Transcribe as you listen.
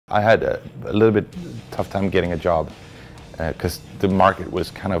I had a little bit tough time getting a job because the market was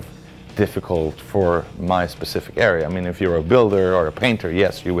kind of difficult for my specific area. I mean, if you're a builder or a painter,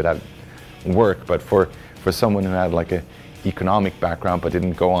 yes, you would have work, but for someone who had like a economic background but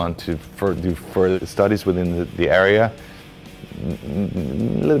didn't go on to do further studies within the area, a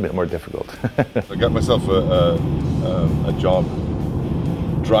little bit more difficult. I got myself a job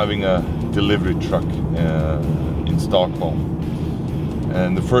driving a delivery truck in Stockholm,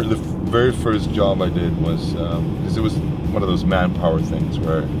 and the very first job I did was because it was one of those manpower things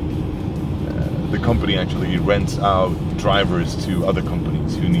where the company actually rents out drivers to other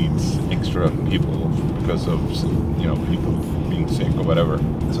companies who needs extra people because of, you know, people being sick or whatever.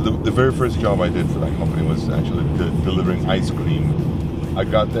 So the very first job I did for that company was actually delivering ice cream. I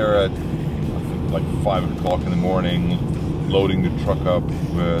got there at, I think, like 5 o'clock in the morning, loading the truck up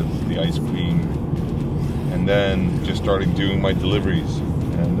with the ice cream, and then just starting doing my deliveries.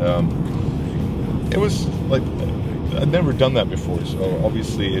 And it was like, I'd never done that before, so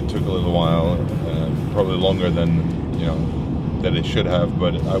obviously it took a little while, probably longer than, you know, that it should have,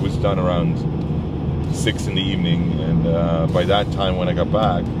 but I was done around 6 in the evening, and by that time when I got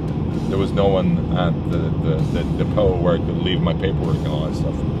back, there was no one at the depot where I could leave my paperwork and all that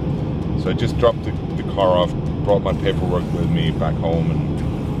stuff. So I just dropped the car off, brought my paperwork with me back home,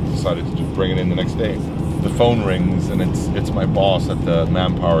 and decided to just bring it in the next day. The phone rings, and it's my boss at the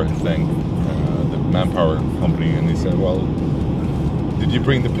manpower thing, the manpower company, and he said, "Well, did you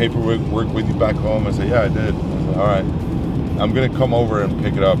bring the paperwork with you back home?" I said, "Yeah, I did." I said, "All right, I'm gonna come over and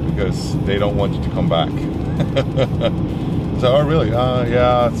pick it up because they don't want you to come back." So, "Oh, really?"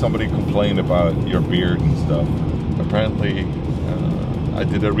 Yeah, somebody complained about your beard and stuff. Apparently, I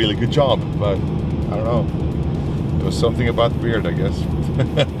did a really good job, but I don't know. There was something about the beard, I guess.